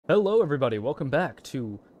Hello everybody, welcome back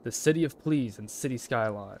to the City of Please and City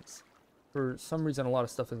Skylines. For some reason a lot of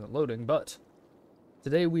stuff isn't loading, but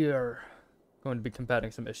today we are going to be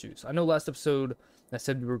combating some issues. I know last episode I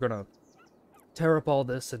said we were going to tear up all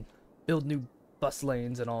this and build new bus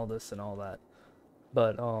lanes and all this and all that.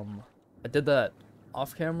 But I did that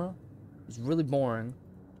off camera. It was really boring,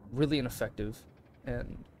 really ineffective,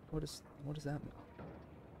 and what does that mean?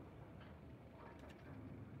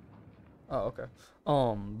 Oh, okay.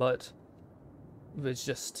 But it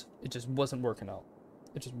just wasn't working out.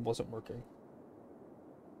 It just wasn't working.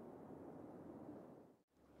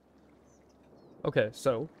 Okay,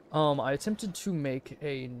 so, I attempted to make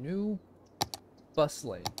a new bus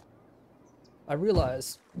lane. I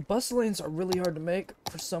realize bus lanes are really hard to make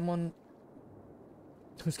for someone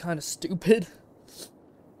who's kind of stupid.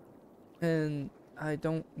 And I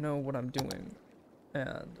don't know what I'm doing.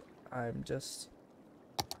 And I'm just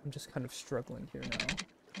kind of struggling here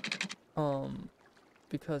now.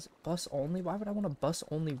 Because bus only? Why would I want a bus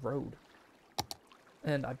only road?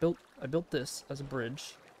 And I built this as a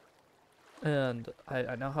bridge. And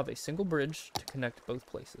I now have a single bridge to connect both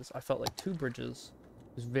places. I felt like two bridges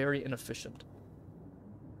was very inefficient.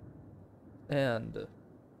 And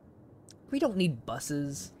we don't need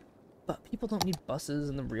buses. But people don't need buses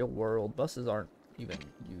in the real world. Buses aren't even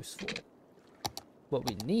useful. What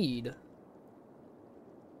we need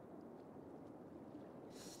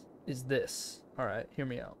is this. Alright, hear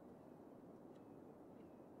me out.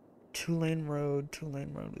 Two-lane road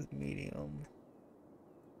with medium.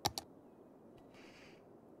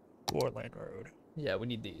 Four-lane road. Yeah, we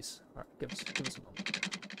need these. Alright, give us a moment.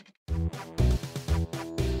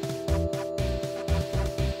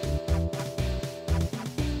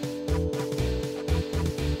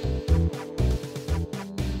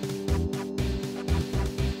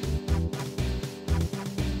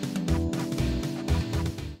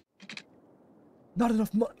 Not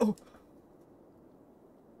enough money. Oh.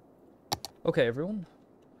 Okay, everyone.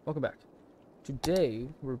 Welcome back. Today,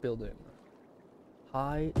 we're building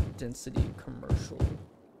high-density commercial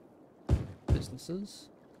businesses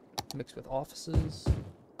mixed with offices.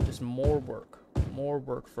 Just more work. More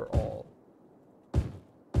work for all.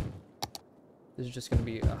 This is just going to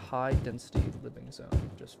be a high-density living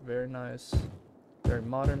zone. Just very nice, very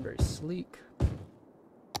modern, very sleek.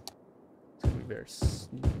 It's gonna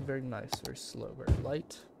be very nice, very slow, very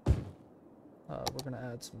light. We're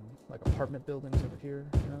gonna add some like apartment buildings over here.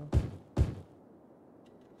 You know,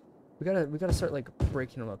 we gotta start like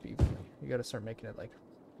breaking them up evenly. You gotta start making it like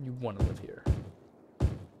you want to live here.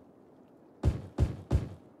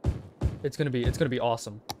 It's gonna be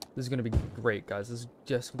awesome. This is gonna be great, guys. This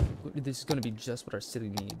is gonna be just what our city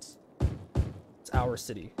needs. It's our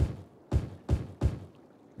city.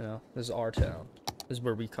 You know, this is our town. This is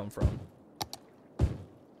where we come from.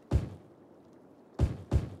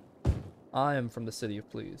 I am from the City of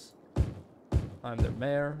Please. I'm their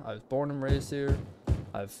mayor. I was born and raised here.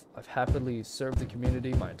 I've happily served the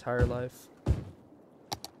community my entire life.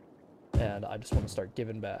 And I just want to start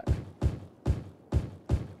giving back.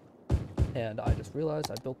 And I just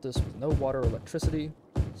realized I built this with no water or electricity.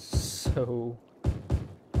 So,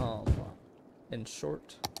 in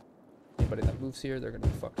short, anybody that moves here, they're gonna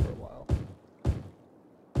be fucked for a while.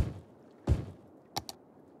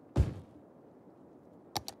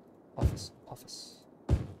 Office.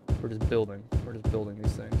 We're just building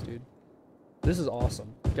these things, dude. This is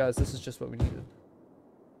awesome. Guys, this is just what we needed.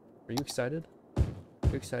 Are you excited? Are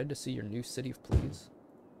you excited to see your new City of Please?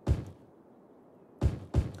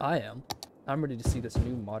 I am. I'm ready to see this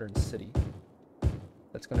new modern city.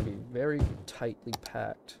 That's going to be very tightly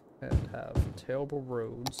packed and have terrible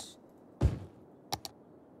roads. Did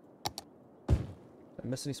I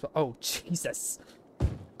miss any spot? Oh, Jesus!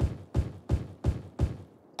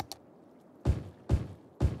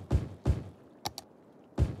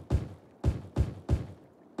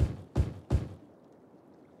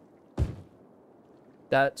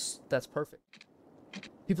 That's perfect.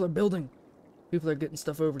 People are building. People are getting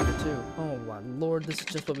stuff over here too. Oh my lord, this is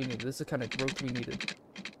just what we needed. This is the kind of growth we needed.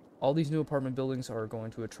 All these new apartment buildings are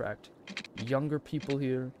going to attract younger people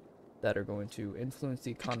here that are going to influence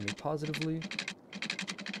the economy positively.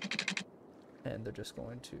 And they're just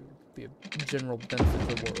going to be a general benefit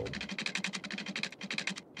to the world.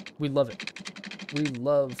 We love it. We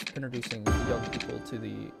love introducing young people to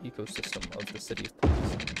the ecosystem of the City of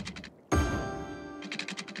Please.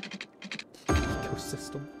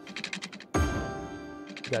 System. We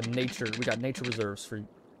got nature reserves for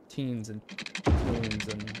teens and tweens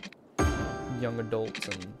and young adults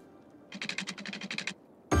and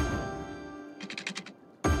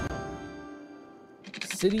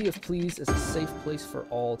City of Please is a safe place for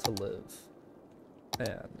all to live.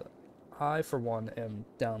 And I, for one, am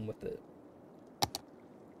down with it.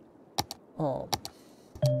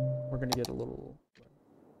 We're gonna get a little...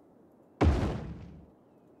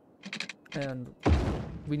 And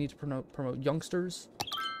we need to promote youngsters.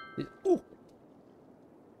 Ooh!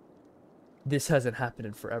 This hasn't happened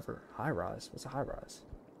in forever. High rise? What's a high rise?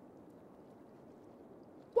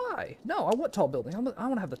 Why? No, I want tall buildings. I want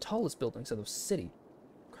to have the tallest buildings of the city.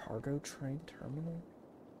 Cargo train terminal?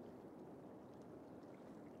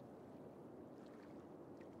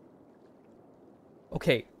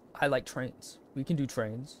 Okay, I like trains. We can do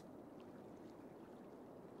trains.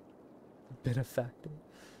 Benefactor.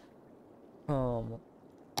 Okay,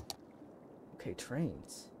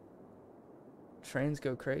 trains. Trains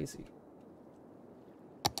go crazy.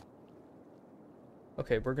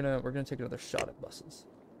 Okay, we're gonna take another shot at buses.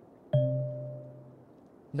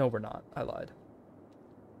 No, we're not. I lied.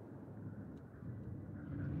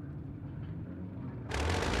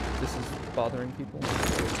 This is bothering people.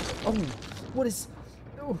 Oh, what is...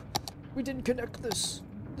 Oh, we didn't connect this.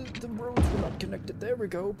 The roads were not connected. There we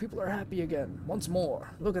go. People are happy again. Once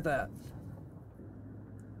more. Look at that.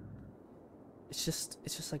 It's just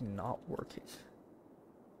like not working.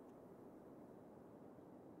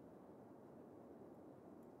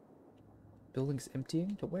 Buildings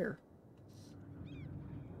emptying? To where?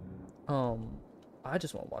 I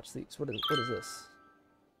just want to watch these. What is this?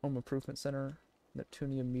 Home Improvement Center,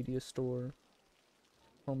 Neptunia Media Store,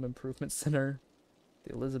 Home Improvement Center,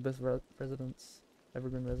 the Elizabeth Residence,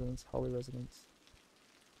 Evergreen Residence, Holly Residence,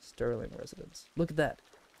 Sterling Residence. Look at that.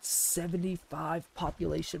 75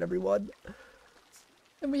 population, everyone.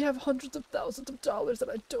 And we have hundreds of thousands of dollars that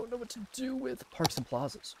I don't know what to do with. Parks and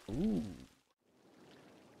plazas. Ooh.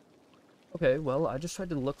 Okay, well, I just tried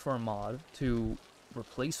to look for a mod to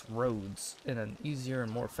replace roads in an easier and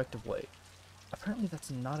more effective way. Apparently that's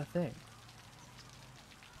not a thing.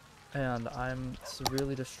 And I'm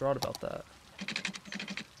severely distraught about that.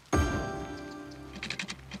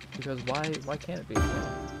 Because why can't it be a thing?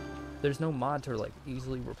 There's no mod to, like,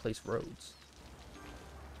 easily replace roads.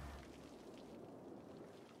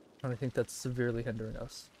 And I think that's severely hindering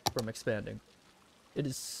us from expanding.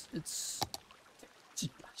 It's... I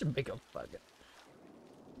should make a fucking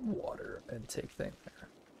water intake thing there.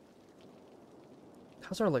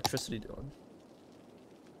 How's our electricity doing?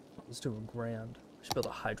 Oh, it's doing grand. I should build a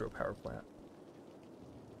hydropower plant.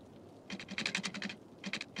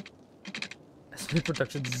 Estimated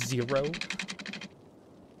production 0.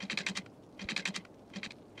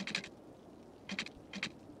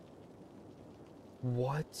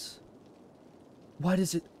 What? Why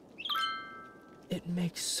does it... It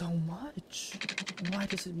makes so much. Why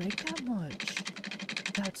does it make that much?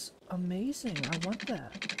 That's amazing. I want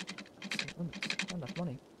that. Not enough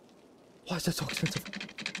money. Why is that so expensive?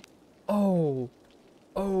 Oh.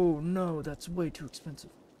 Oh no, that's way too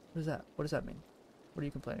expensive. What is that? What does that mean? What are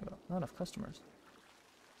you complaining about? Not enough customers.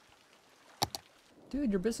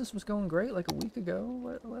 Dude, your business was going great like a week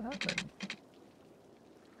ago. What happened?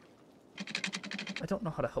 I don't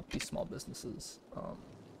know how to help these small businesses.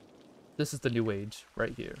 This is the new age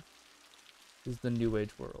right here. This is the new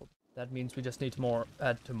age world. That means we just need to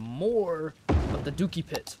add to more of the dookie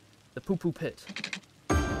pit. The poo-poo pit.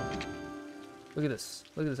 Look at this.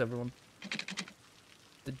 Look at this, everyone.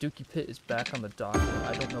 The dookie pit is back on the docket.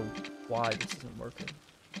 I don't know why this isn't working.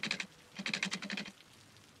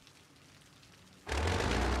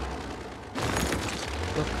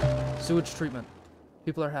 Look, sewage treatment.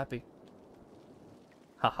 People are happy.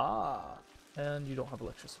 Haha. And you don't have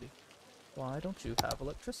electricity. Why don't you have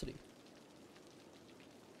electricity?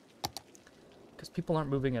 Because people aren't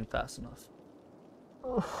moving in fast enough.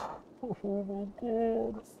 Oh my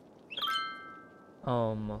god.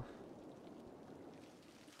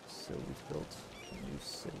 So we've built a new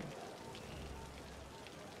city.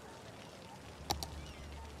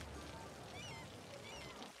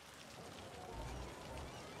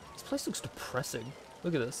 This place looks depressing.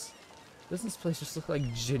 Look at this. Doesn't this place just look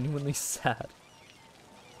like genuinely sad?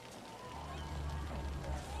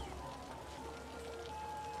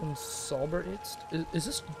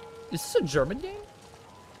 Is this a German game?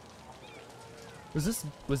 Was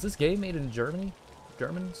this game made in Germany?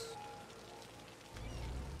 Germans?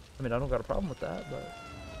 I mean, I don't got a problem with that, but...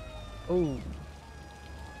 Oh.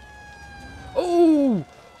 Oh!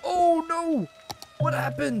 Oh no! What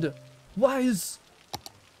happened? Why is...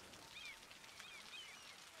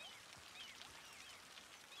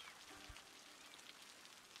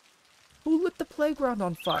 Who lit the playground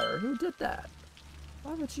on fire? Who did that?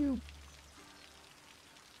 Why would you...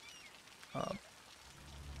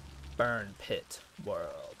 Burn Pit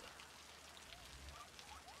World.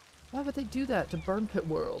 Why would they do that to Burn Pit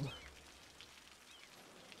World?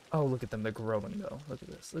 Oh, look at them. They're growing, though. Look at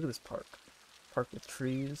this. Look at this park. Park with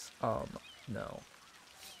trees. No.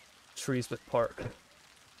 Trees with park.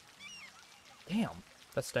 Damn.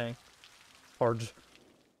 That's staying. Large.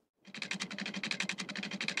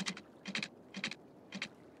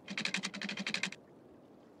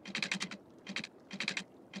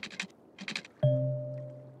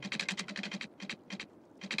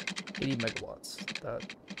 megawatts.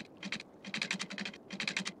 That.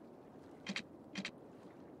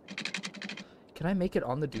 Can I make it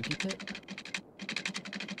on the Dookie Pit?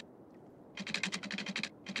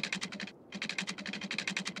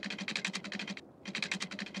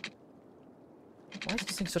 Why is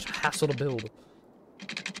this thing such a hassle to build?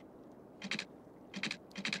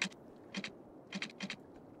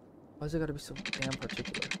 Why's it gotta be so damn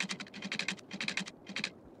particular?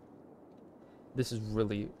 This is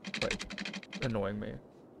really, like, annoying me.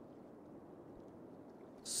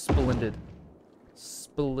 Splendid.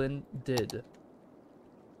 Splendid.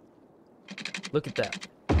 Look at that.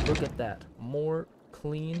 Look at that. More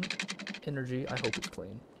clean energy. I hope it's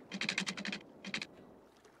clean.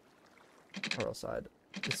 Or outside.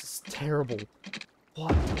 This is terrible.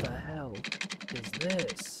 What the hell is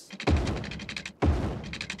this?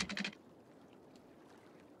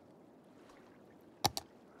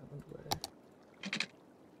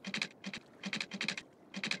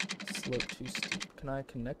 Slope too steep. Can I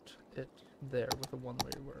connect it there with a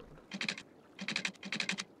one-way road?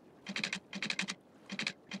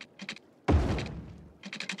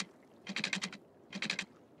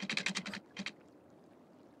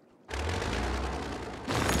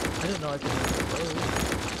 I didn't know I could make a road.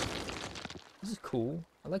 This is cool.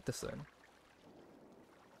 I like this thing.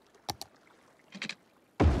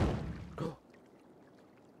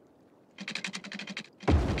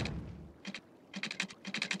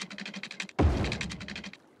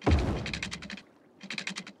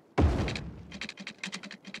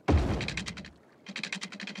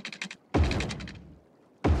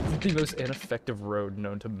 The most ineffective road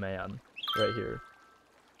known to man, right here.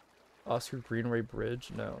 Oscar Greenway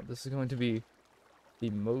Bridge? No, this is going to be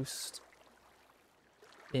the most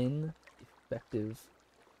ineffective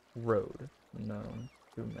road known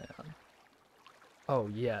to man.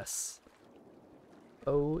 Oh, yes.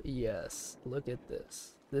 Oh, yes. Look at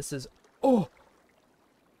this. This is... Oh!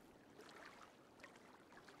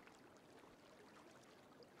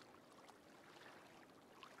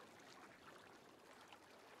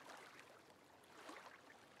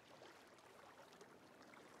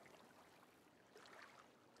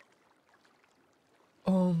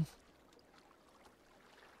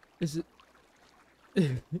 Is it?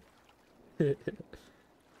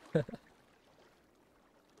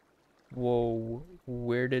 Whoa,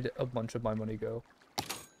 where did a bunch of my money go?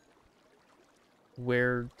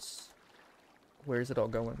 Where's it all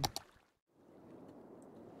going?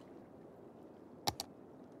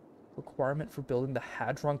 Requirement for building the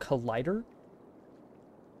Hadron Collider?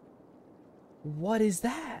 What is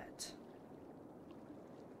that?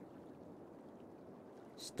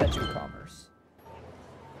 Statue of Commerce.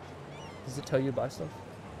 Does it tell you to buy stuff?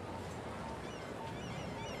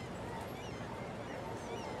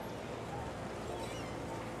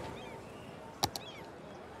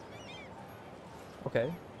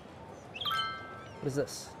 Okay. What is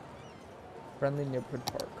this? Friendly Neighborhood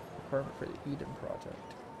Park. Requirement for the Eden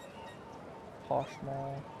Project. Posh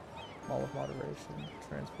Mall. Mall of Moderation.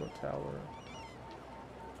 Transport Tower.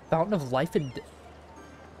 Fountain of Life and...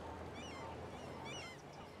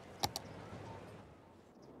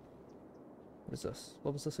 What is this?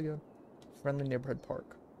 What was this again? Friendly Neighborhood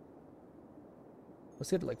Park. Let's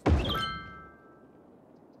get it like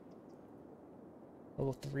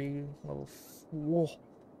level 3, level 4.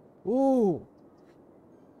 Whoa!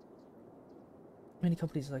 Many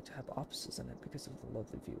companies like to have offices in it because of the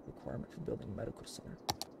lovely view. Requirement for building a medical center.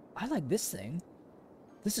 I like this thing.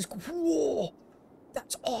 This is cool.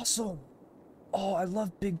 That's awesome. Oh, I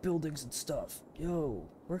love big buildings and stuff. Yo,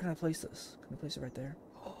 where can I place this? Can I place it right there?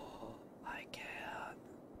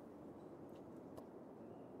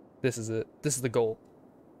 This is it. This is the goal.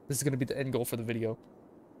 This is going to be the end goal for the video.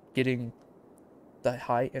 Getting the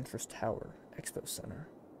high interest tower. Expo Center.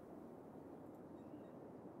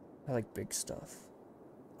 I like big stuff.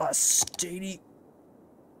 A stadium.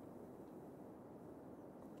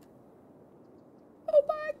 Oh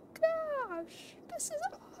my gosh. This is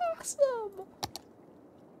awesome.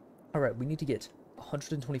 Alright, we need to get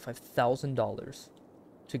 $125,000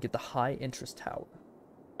 to get the high interest tower.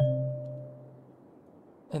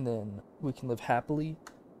 And then we can live happily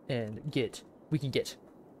and we can get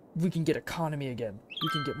economy again. We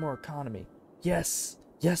can get more economy. Yes,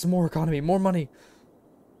 yes, more economy, more money.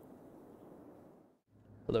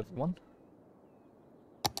 Hello, everyone.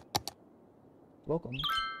 Welcome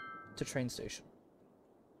to train station.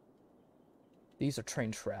 These are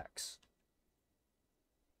train tracks.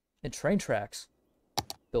 And train tracks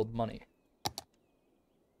build money.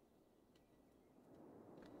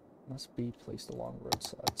 Must be placed along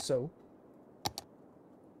roadside. So,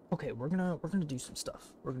 okay, we're gonna do some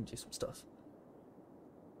stuff. We're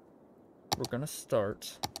gonna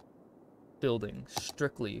start building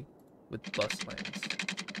strictly with bus lanes.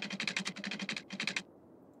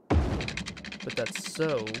 But that's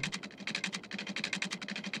so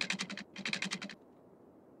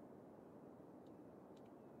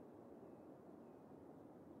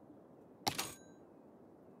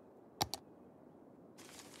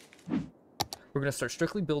we're gonna start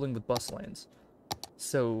strictly building with bus lanes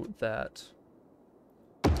so that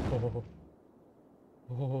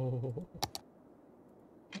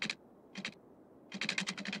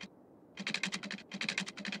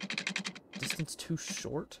distance too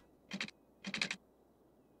short.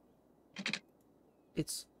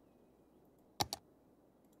 It's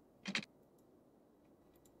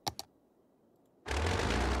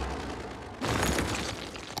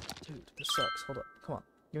dude, this sucks. Hold up. Come on.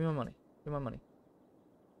 Give me my money. Give me my money.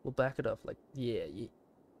 We'll back it up like yeah.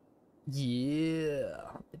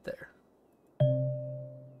 Right there.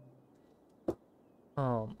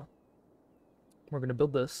 We're gonna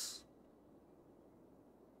build this.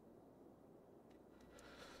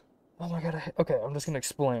 Oh my god, okay, I'm just gonna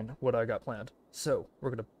explain what I got planned. So, we're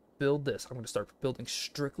gonna build this. I'm gonna start building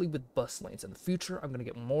strictly with bus lanes. In the future, I'm gonna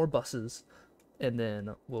get more buses, and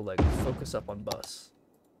then we'll, like, focus up on bus.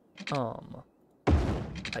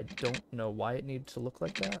 I don't know why it needed to look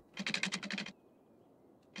like that,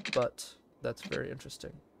 but that's very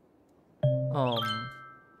interesting.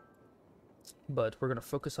 But we're gonna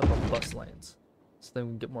focus up on bus lanes, so then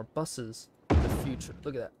we can get more buses in the future.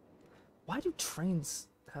 Look at that. Why do trains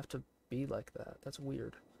have to be like that? That's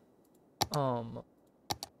weird. And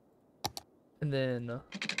then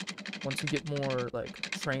once we get more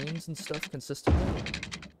like trains and stuff consistently,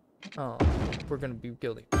 we're gonna be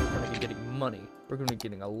getting money. We're gonna be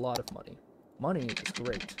getting a lot of money. Money is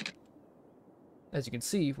great. As you can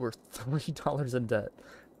see, we're $3 in debt.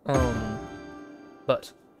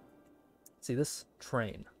 But see, this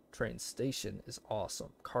train station is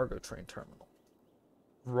awesome. Cargo train terminal.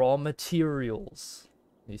 Raw materials.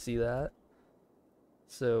 You see that?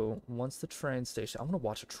 So once the train station, I'm gonna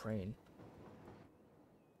watch a train.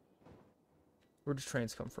 Where do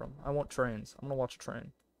trains come from? I want trains. I'm gonna watch a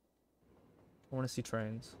train. I want to see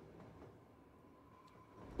trains.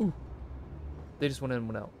 Ooh, they just went in and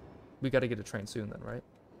went out. We got to get a train soon then, right?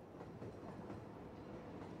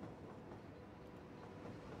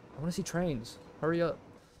 I want to see trains. Hurry up.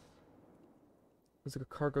 There's like a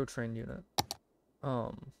cargo train unit.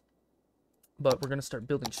 But we're gonna start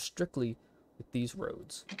building strictly with these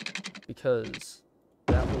roads because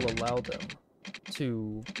that will allow them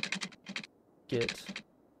to get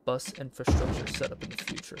bus infrastructure set up in the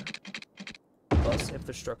future. Bus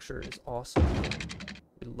infrastructure is awesome.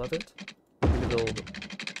 We love it. We're gonna build.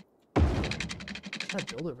 What should I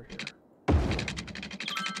build over here?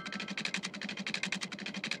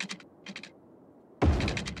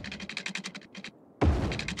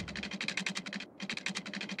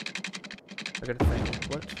 I gotta think,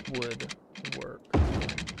 what would work?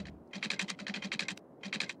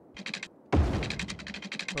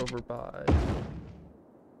 Over by...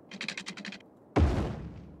 I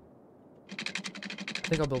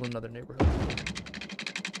think I'll build another neighborhood.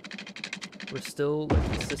 We're still like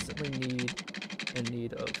consistently in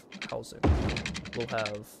need of housing. We'll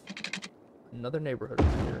have another neighborhood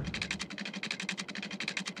over here.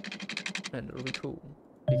 And it'll be cool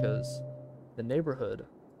because the neighborhood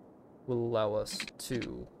will allow us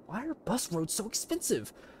to... Why are bus roads so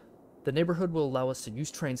expensive? The neighborhood will allow us to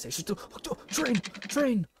use train stations to...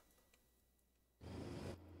 Train!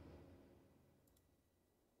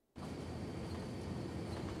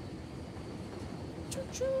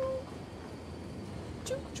 Choo-choo!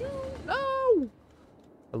 Choo-choo! No!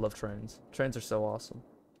 I love trains. Trains are so awesome.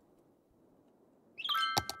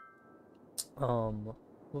 What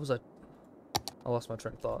was I lost my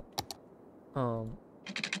train of thought. Oh,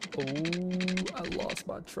 I lost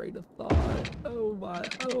my train of thought. Oh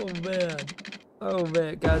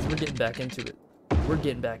man, guys, we're getting back into it.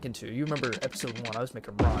 You remember episode 1, I was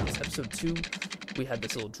making rhymes. Episode 2, we had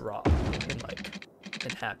this little drop in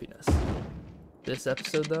happiness. This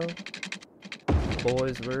episode though,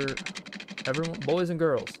 boys and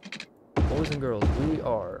girls, boys and girls,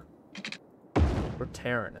 we're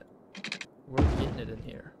tearing it. We're getting it in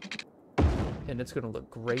here. And it's gonna look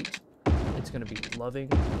great. It's gonna be loving.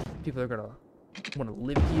 People are gonna want to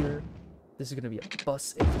live here. This is gonna be a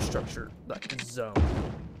bus infrastructure like zone.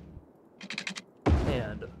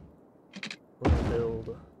 And we're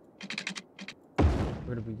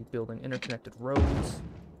gonna be building interconnected roads.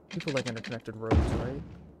 People like interconnected roads, right?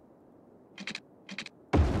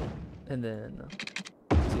 And then,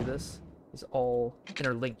 see this? It's all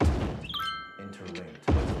interlinked. Interlinked.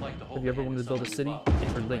 Have you ever wanted to build a city?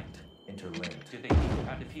 Interlinked. Interlinked. Did they teach you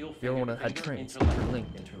how to feel? If you ever want to have trains,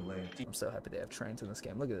 Interlinked. interlinked. Interlinked. I'm so happy they have trains in this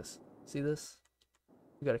game. Look at this. See this?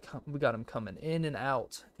 We got him coming in and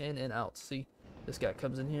out, in and out. See, this guy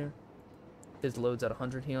comes in here. His loads at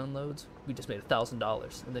 100. He unloads. We just made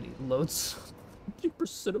 $1,000, and then he loads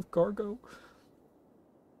 50% of cargo.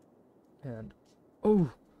 And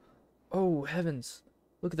oh heavens!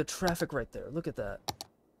 Look at the traffic right there. Look at that.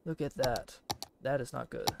 Look at that. That is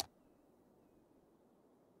not good.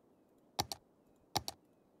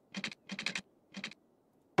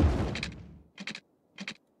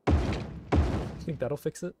 Think that'll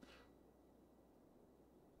fix it?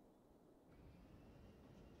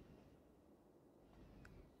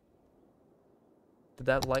 Did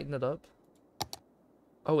that lighten it up?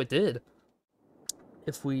 Oh, it did.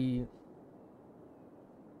 If we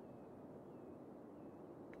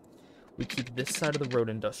keep this side of the road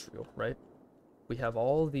industrial, right? We have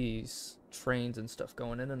all these trains and stuff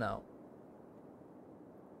going in and out.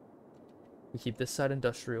 We keep this side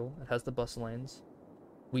industrial. It has the bus lanes.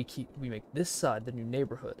 We make this side the new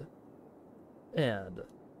neighborhood. And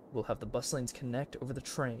we'll have the bus lanes connect over the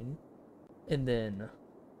train. And then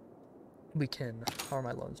we can, how are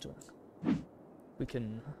my loans doing? We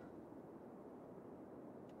can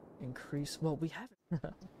increase, well, we have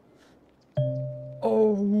it.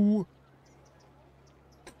 Oh!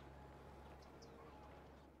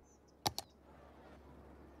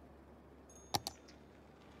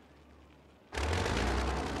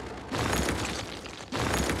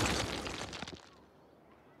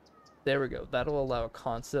 There we go. That'll allow a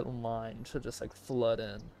constant line to just like flood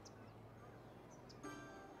in.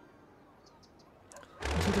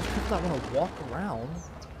 So there's people that want to walk around.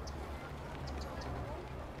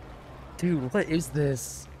 Dude, what is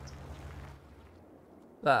this?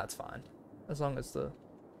 That's fine. As long as the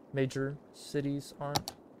major cities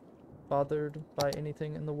aren't bothered by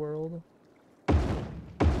anything in the world.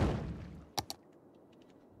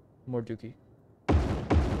 More dookie.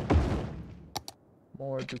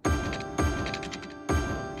 More dookie.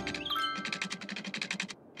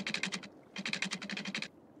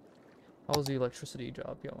 How's the electricity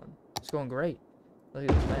job going? It's going great. Look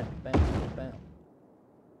at this. Bam, bam, bam.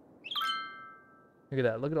 Look at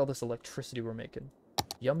that. Look at all this electricity we're making.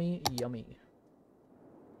 Yummy, yummy.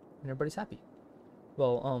 And everybody's happy.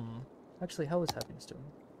 Well, actually, how is happiness doing?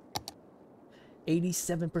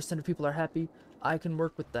 87% of people are happy. I can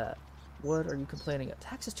work with that. What are you complaining at?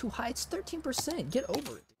 Tax is too high. It's 13%. Get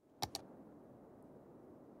over it.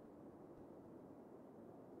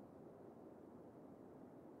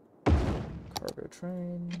 Cargo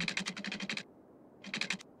train.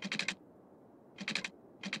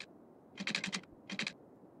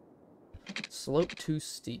 Slope too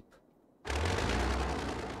steep.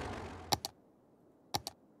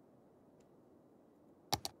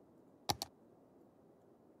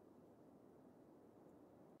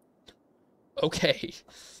 Okay.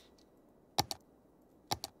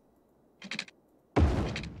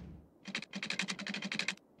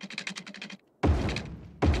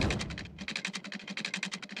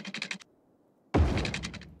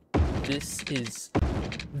 This is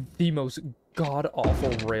the most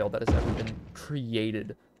god-awful rail that has ever been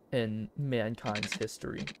created in mankind's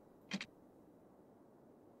history.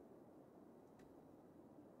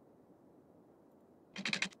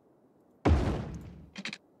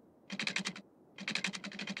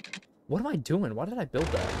 What am I doing? Why did I build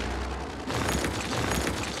that?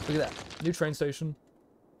 Look at that. New train station.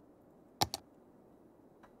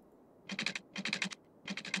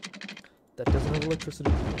 That doesn't have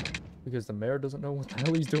electricity. Because the mayor doesn't know what the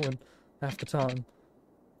hell he's doing half the time.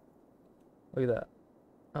 Look at that.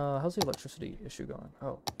 How's the electricity issue going?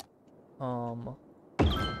 Oh.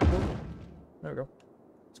 There we go.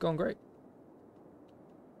 It's going great.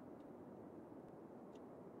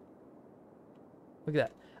 Look at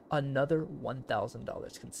that. Another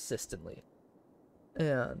 $1,000 consistently.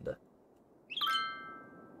 And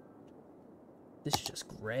this is just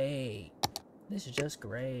great. This is just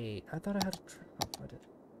great. I thought I had oh, I did.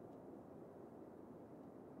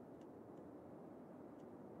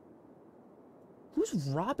 Who's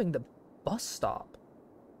robbing the bus stop.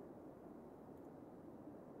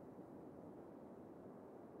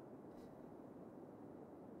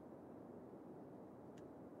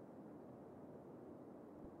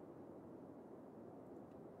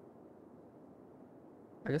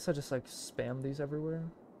 I guess I just like spam these everywhere.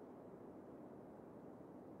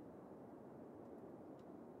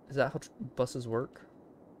 Is that how buses work?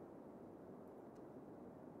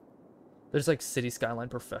 There's like City Skyline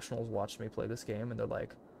professionals watch me play this game, and they're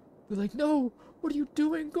like, no, what are you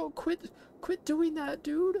doing? Go quit doing that,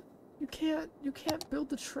 dude. You can't build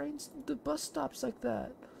the bus stops like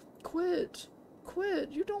that. Quit.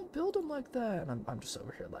 You don't build them like that. And I'm just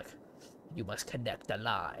over here like, you must connect the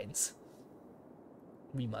lines.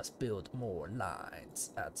 We must build more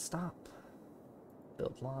lines. Stop.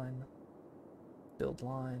 Build line. Build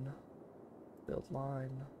line. Build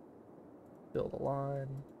line. Build a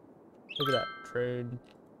line. Look at that.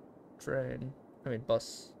 Train. I mean,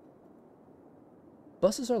 bus.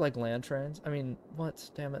 Buses are like land trains. I mean, what?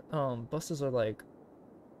 Damn it. Buses are like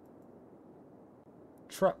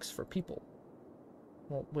trucks for people.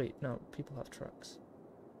 Well, wait, no, people have trucks.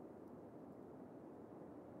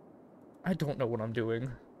 I don't know what I'm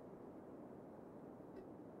doing.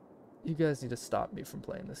 You guys need to stop me from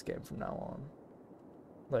playing this game from now on.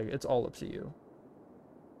 Like, it's all up to you.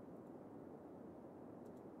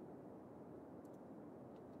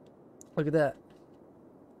 Look at that.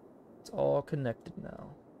 It's all connected now.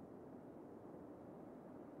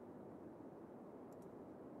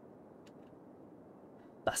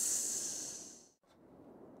 Bus.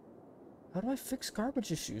 How do I fix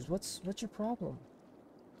garbage issues? What's your problem?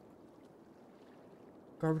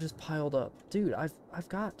 Garbage is piled up. Dude, I've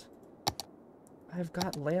got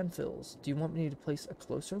landfills. Do you want me to place a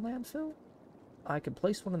closer landfill? I could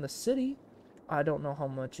place one in the city. I don't know how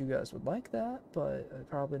much you guys would like that, but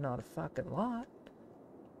probably not a fucking lot.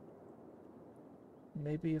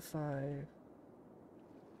 Maybe if I...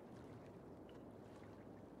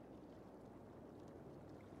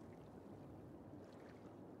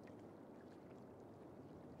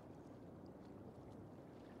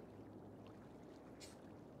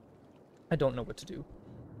 I don't know what to do.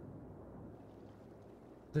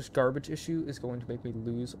 This garbage issue is going to make me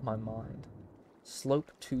lose my mind.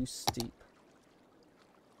 Slope too steep.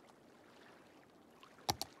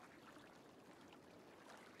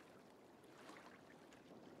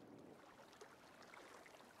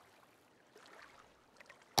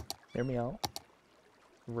 Hear me out.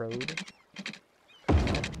 Road.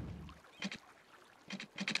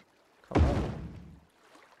 Come up.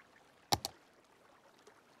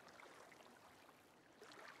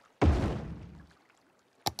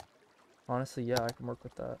 Honestly, yeah, I can work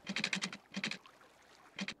with that.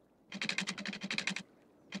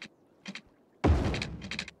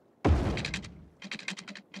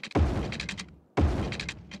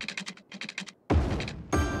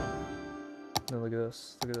 No, look at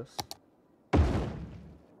this. Look at this.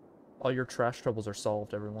 All your trash troubles are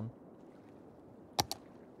solved, everyone.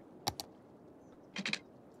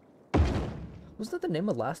 Wasn't that the name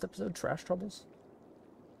of last episode? Trash troubles?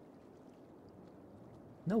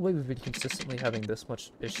 No way we've been consistently having this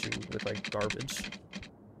much issue with, like, garbage.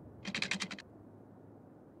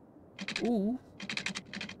 Ooh.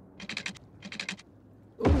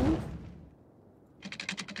 Ooh.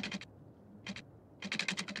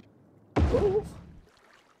 Ooh.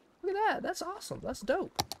 Look at that. That's awesome. That's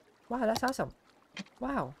dope. Wow, that's awesome.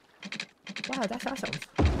 Wow. Wow, that's awesome.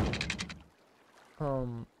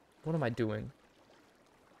 What am I doing?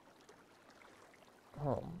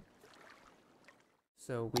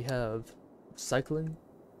 So we have cycling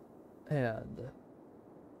and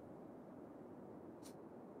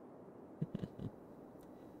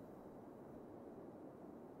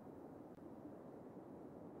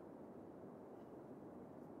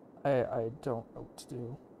I don't know what to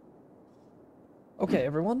do. Okay,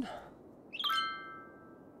 everyone.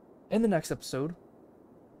 In the next episode,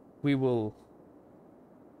 we will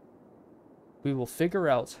figure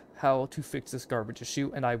out how to fix this garbage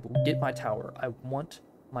issue, and I will get my tower. I want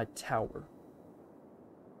my tower.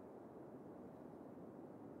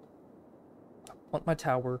 I want my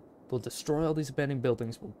tower. We'll destroy all these abandoned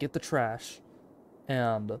buildings. We'll get the trash,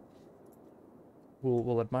 and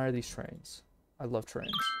we'll admire these trains. I love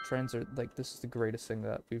trains. Trains are, like, this is the greatest thing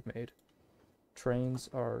that we've made. Trains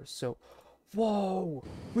are so... Whoa!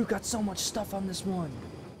 We've got so much stuff on this one!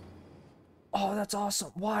 Oh, that's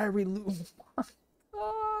awesome! Why are we... Oh my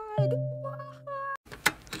god!